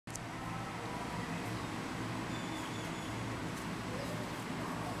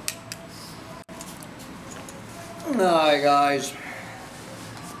Hi guys,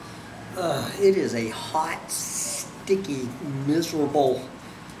 it is a hot, sticky, miserable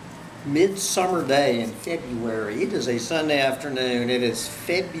midsummer day in February. It is a Sunday afternoon. It is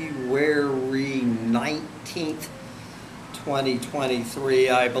February 19th, 2023,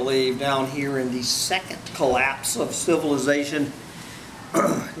 I believe, down here in the second collapse of civilization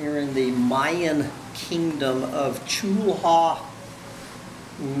here in the Mayan kingdom of Chula,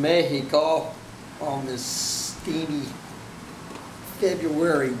 Mexico, on this steamy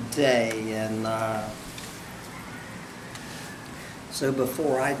February day. And so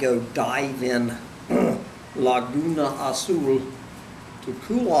before I go dive in Laguna Azul to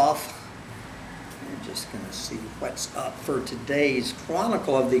cool off, I'm just going to see what's up for today's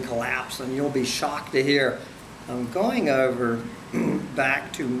Chronicle of the Collapse, and you'll be shocked to hear I'm going over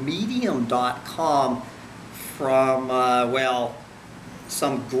back to medium.com from, well,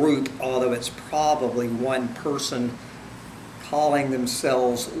 some group, although it's probably one person, calling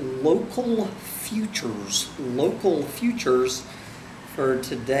themselves Local Futures for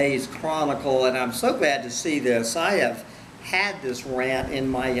today's Chronicle. And I'm so glad to see this. I have had this rant in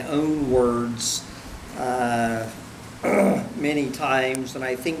my own words many times, and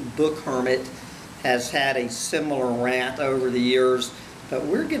I think Book Hermit has had a similar rant over the years, but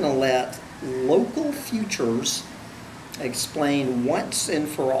we're going to let Local Futures explain once and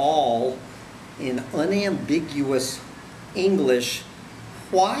for all in unambiguous English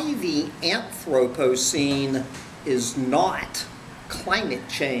why the Anthropocene is not climate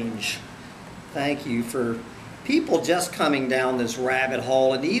change. Thank you for people just coming down this rabbit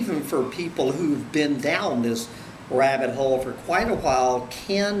hole, and even for people who've been down this rabbit hole for quite a while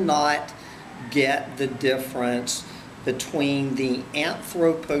cannot get the difference between the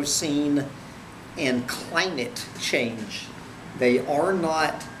Anthropocene and climate change. They are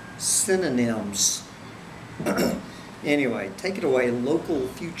not synonyms. Anyway, take it away, Local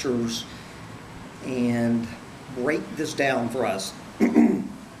Futures, and break this down for us.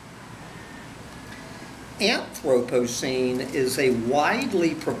 Anthropocene is a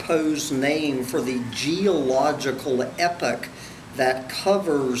widely proposed name for the geological epoch that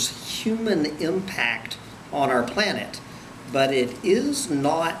covers human impact on our planet, but it is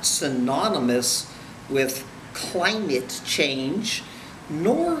not synonymous with climate change,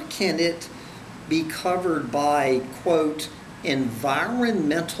 nor can it be covered by, quote,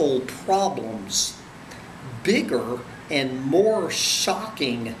 environmental problems. Bigger and more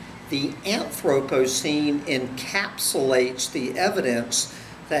shocking, the Anthropocene encapsulates the evidence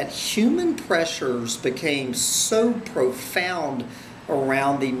that human pressures became so profound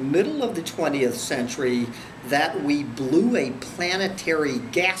around the middle of the 20th century that we blew a planetary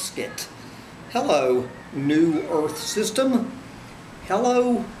gasket. Hello, new Earth system.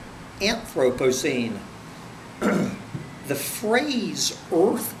 Hello, Anthropocene. The phrase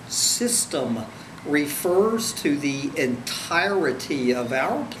Earth system refers to the entirety of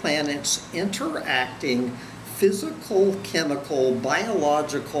our planet's interacting physical, chemical,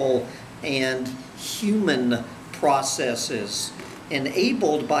 biological, and human processes,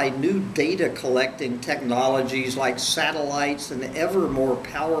 enabled by new data collecting technologies like satellites and ever more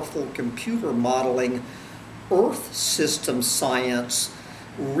powerful computer modeling. Earth system science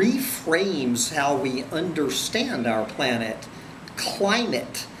reframes how we understand our planet.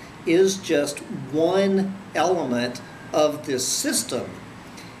 Climate is just one element of this system.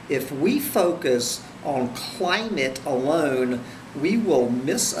 If we focus on climate alone, we will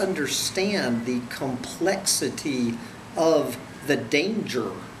misunderstand the complexity of the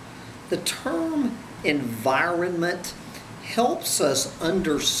danger. The term environment helps us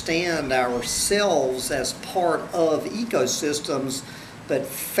understand ourselves as part of ecosystems, but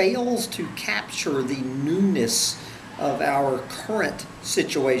fails to capture the newness of our current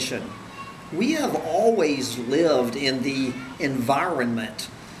situation. We have always lived in the environment.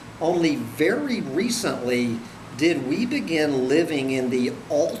 Only very recently did we begin living in the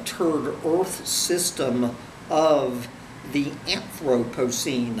altered Earth system of the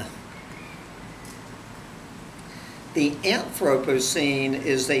Anthropocene. The Anthropocene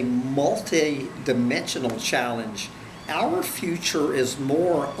is a multi-dimensional challenge. Our future is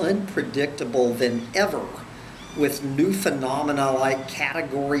more unpredictable than ever, with new phenomena like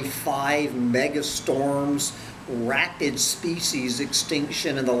Category 5 megastorms, rapid species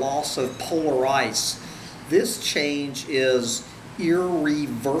extinction, and the loss of polar ice. This change is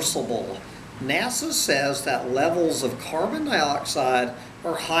irreversible. NASA says that levels of carbon dioxide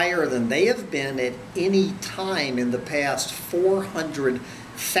are higher than they have been at any time in the past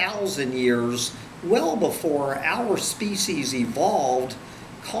 400,000 years, well before our species evolved,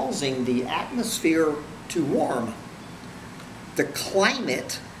 causing the atmosphere to warm. The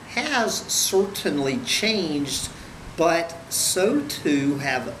climate has certainly changed, but so too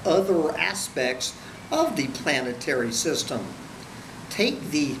have other aspects of the planetary system.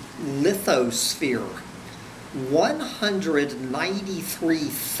 Take the lithosphere.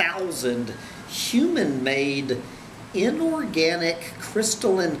 193,000 human-made inorganic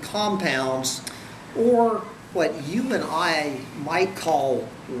crystalline compounds, or what you and I might call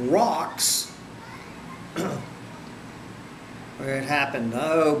rocks. Where it happened?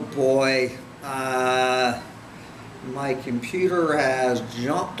 Oh boy, my computer has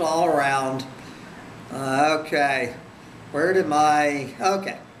jumped all around. Okay, where did my,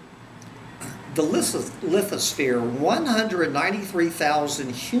 okay. The lithosphere,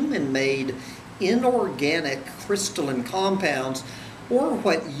 193,000 human-made inorganic crystalline compounds, or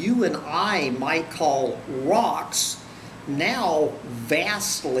what you and I might call rocks, now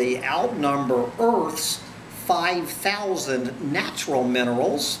vastly outnumber Earth's 5,000 natural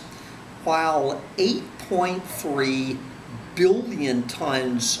minerals, while 8.3 billion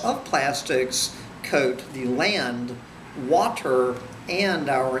tons of plastics coat the land, water, and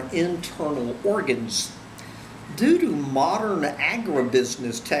our internal organs. Due to modern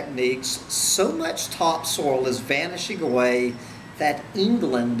agribusiness techniques, so much topsoil is vanishing away that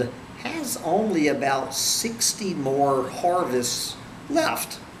England has only about 60 more harvests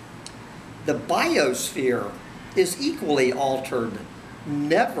left. The biosphere is equally altered.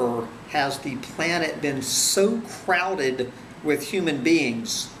 Never has the planet been so crowded with human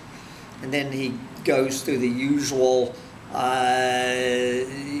beings. And then he goes through the usual,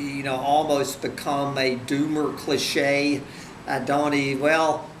 almost become a doomer cliche.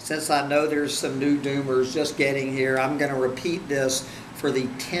 Well, since I know there's some new doomers just getting here, I'm going to repeat this for the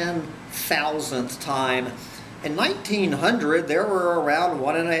 10,000th time. In 1900, there were around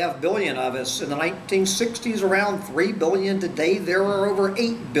 1.5 billion of us. In the 1960s, around 3 billion. Today, there are over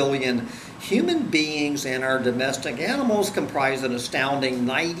 8 billion. Human beings and our domestic animals comprise an astounding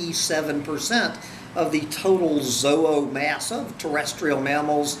 97% of the total zoomass of terrestrial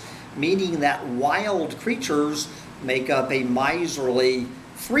mammals, meaning that wild creatures make up a miserly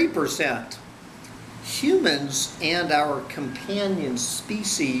 3%. Humans and our companion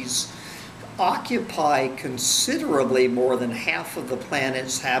species occupy considerably more than half of the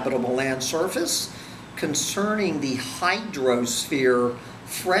planet's habitable land surface. Concerning the hydrosphere,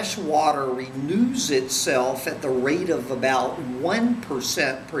 fresh water renews itself at the rate of about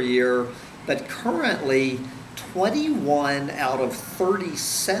 1% per year, but currently 21 out of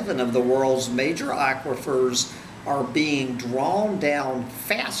 37 of the world's major aquifers are being drawn down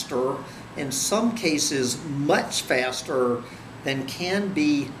faster, in some cases much faster, than can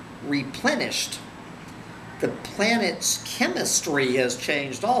be replenished. The planet's chemistry has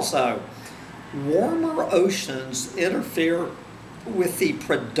changed also. Warmer oceans interfere with the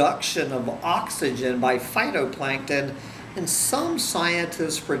production of oxygen by phytoplankton, and some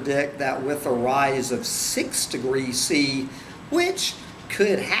scientists predict that with a rise of 6 degrees C, which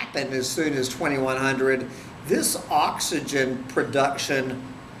could happen as soon as 2100, this oxygen production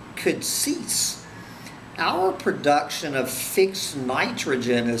could cease. Our production of fixed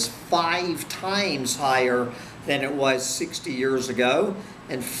nitrogen is 5 times higher than it was 60 years ago.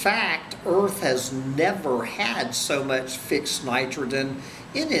 In fact, Earth has never had so much fixed nitrogen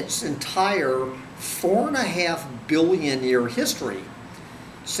in its entire 4.5 billion year history.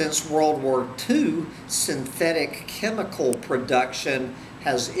 Since World War II, synthetic chemical production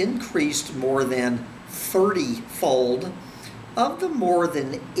has increased more than 30-fold. Of the more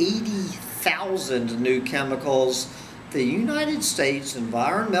than 80,000 new chemicals, the United States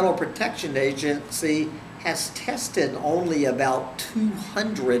Environmental Protection Agency has tested only about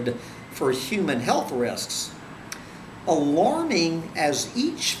 200 for human health risks. Alarming as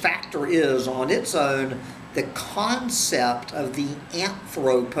each factor is on its own, the concept of the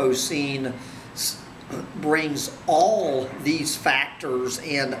Anthropocene brings all these factors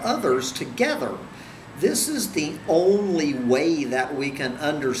and others together. This is the only way that we can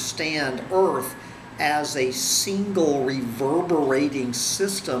understand Earth as a single reverberating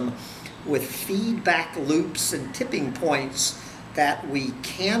system with feedback loops and tipping points that we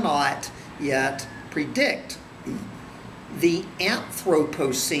cannot yet predict. The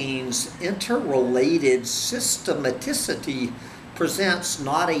Anthropocene's interrelated systematicity presents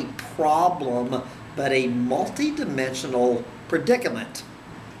not a problem, but a multidimensional predicament.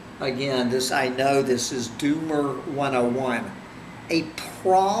 Again, I know this is Doomer 101. A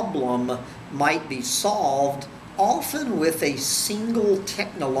problem might be solved often with a single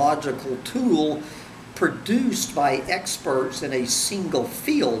technological tool produced by experts in a single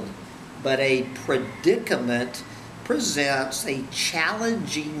field, but a predicament presents a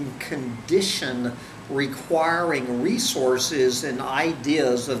challenging condition requiring resources and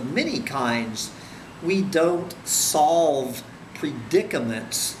ideas of many kinds. We don't solve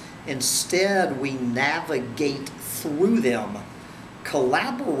predicaments. Instead, we navigate through them.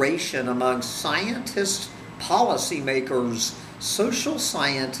 Collaboration among scientists, policymakers, social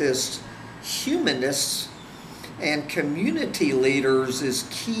scientists, humanists, and community leaders is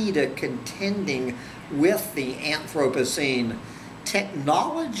key to contending with the Anthropocene.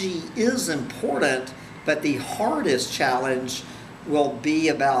 Technology is important, but the hardest challenge will be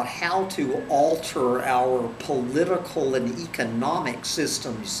about how to alter our political and economic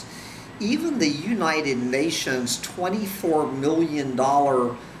systems. Even the United Nations $24 million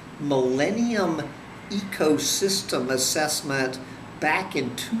Millennium Ecosystem Assessment back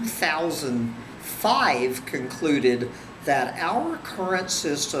in 2005 concluded that our current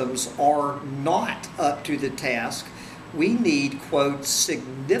systems are not up to the task. We need, quote,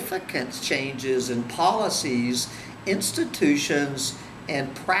 significant changes in policies, institutions,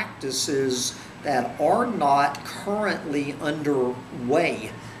 and practices that are not currently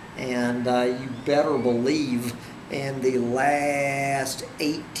underway. And you better believe in the last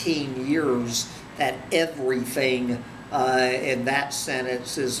 18 years that everything in that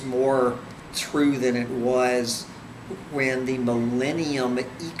sentence is more true than it was when the Millennium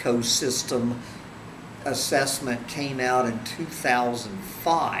Ecosystem Assessment came out in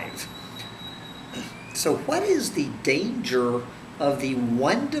 2005. So what is the danger of the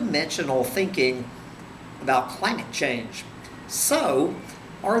one-dimensional thinking about climate change? So,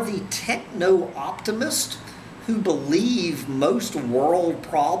 are the techno-optimists who believe most world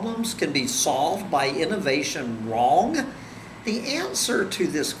problems can be solved by innovation wrong? The answer to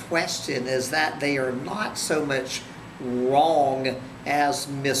this question is that they are not so much wrong as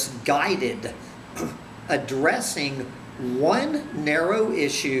misguided. Addressing one narrow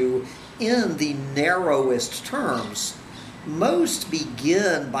issue in the narrowest terms. Most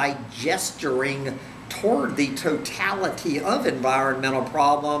begin by gesturing toward the totality of environmental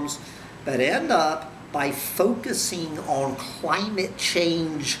problems, but end up by focusing on climate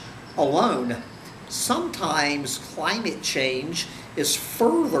change alone. Sometimes climate change is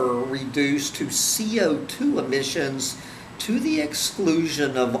further reduced to CO2 emissions to the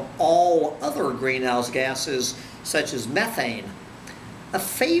exclusion of all other greenhouse gases, such as methane. A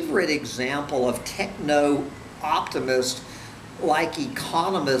favorite example of techno-optimist, like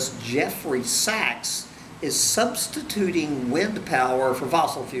economist Jeffrey Sachs, is substituting wind power for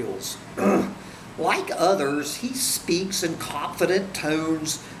fossil fuels. Like others, he speaks in confident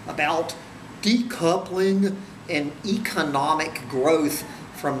tones about decoupling and economic growth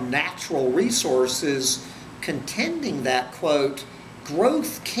from natural resources, contending that, quote,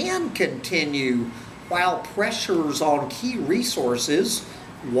 growth can continue while pressures on key resources,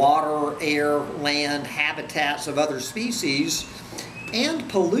 water, air, land, habitats of other species, and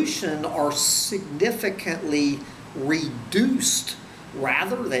pollution are significantly reduced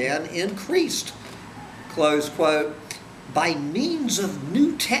rather than increased, close quote, by means of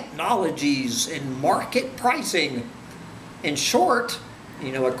new technologies and market pricing. In short,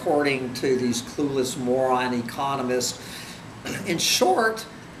 according to these clueless moron economists, in short,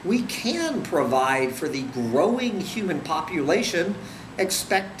 we can provide for the growing human population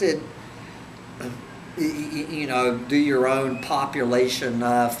expected, do your own population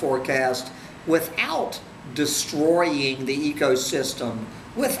forecast without destroying the ecosystem,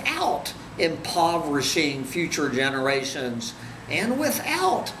 without impoverishing future generations, and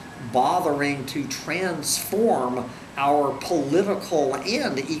without bothering to transform our political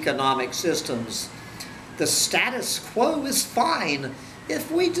and economic systems. The status quo is fine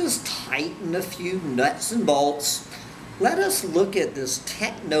if we just tighten a few nuts and bolts. Let us look at this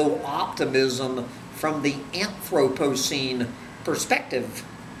techno-optimism from the Anthropocene perspective.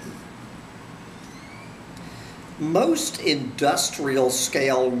 Most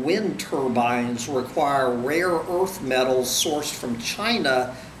industrial-scale wind turbines require rare earth metals sourced from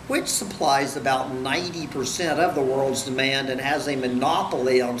China, which supplies about 90% of the world's demand and has a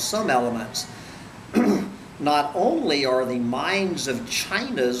monopoly on some elements. Not only are the mines of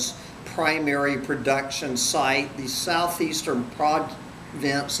China's primary production site, the southeastern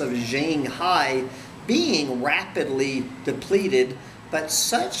province of Shanghai, being rapidly depleted, but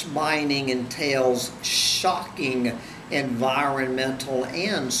such mining entails shocking environmental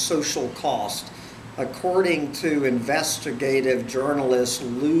and social cost. According to investigative journalist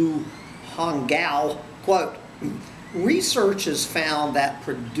Liu Hongao, quote, research has found that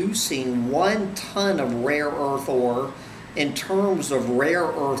producing 1 ton of rare earth ore in terms of rare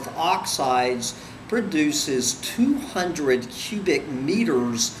earth oxides produces 200 cubic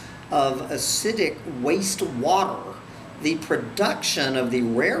meters of acidic wastewater, the production of the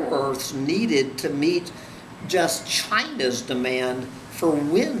rare earths needed to meet just China's demand for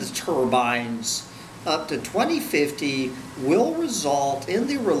wind turbines up to 2050 will result in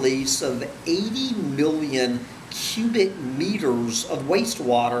the release of 80 million cubic meters of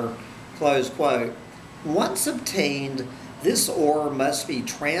wastewater, close quote. Once obtained, this ore must be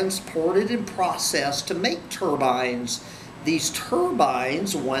transported and processed to make turbines. These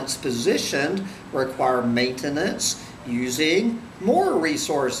turbines, once positioned, require maintenance using more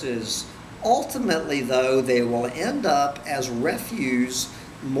resources. Ultimately, though, they will end up as refuse,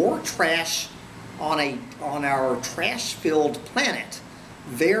 more trash on our trash-filled planet.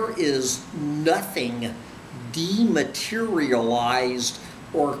 There is nothing dematerialized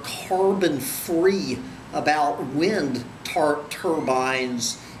or carbon-free about wind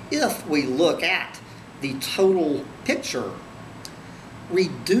turbines if we look at the total picture.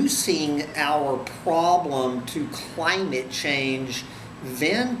 Reducing our problem to climate change,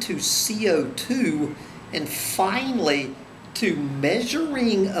 then to CO2, and finally to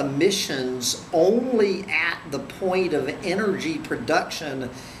measuring emissions only at the point of energy production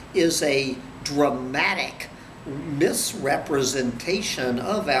is a dramatic misrepresentation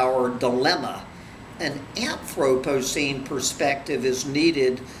of our dilemma. An Anthropocene perspective is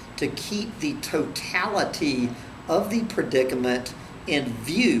needed to keep the totality of the predicament in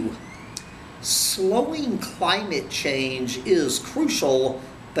view. Slowing climate change is crucial,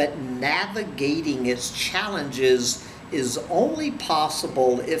 but navigating its challenges is only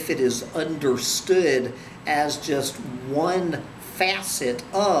possible if it is understood as just one facet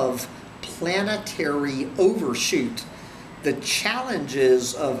of planetary overshoot. The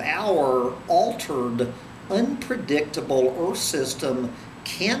challenges of our altered, unpredictable Earth system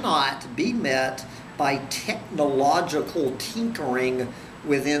cannot be met by technological tinkering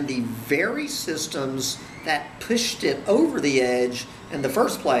within the very systems that pushed it over the edge in the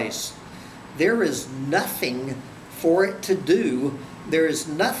first place. There is nothing for it to do, there is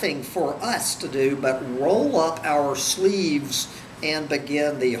nothing for us to do but roll up our sleeves and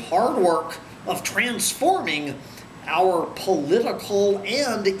begin the hard work of transforming our political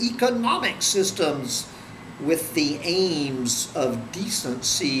and economic systems with the aims of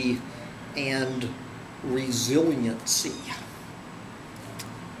decency and resiliency.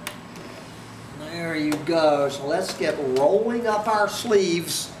 There you go. So let's get rolling up our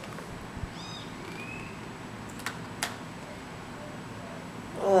sleeves.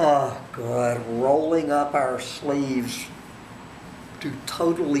 Oh, good. Rolling up our sleeves to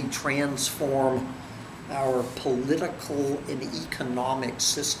totally transform our political and economic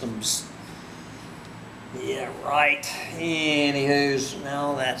systems. Yeah, right. Anywho's,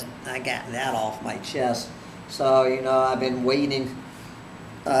 now that I got that off my chest. So, you know, I've been waiting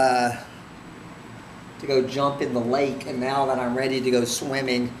to go jump in the lake, and now that I'm ready to go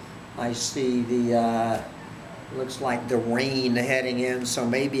swimming, I see the looks like the rain heading in, so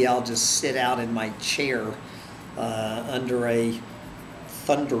maybe I'll just sit out in my chair under a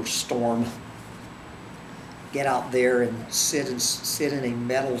thunderstorm. Get out there and sit in a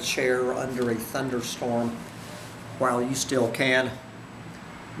metal chair under a thunderstorm while you still can.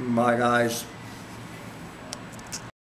 Bye, guys.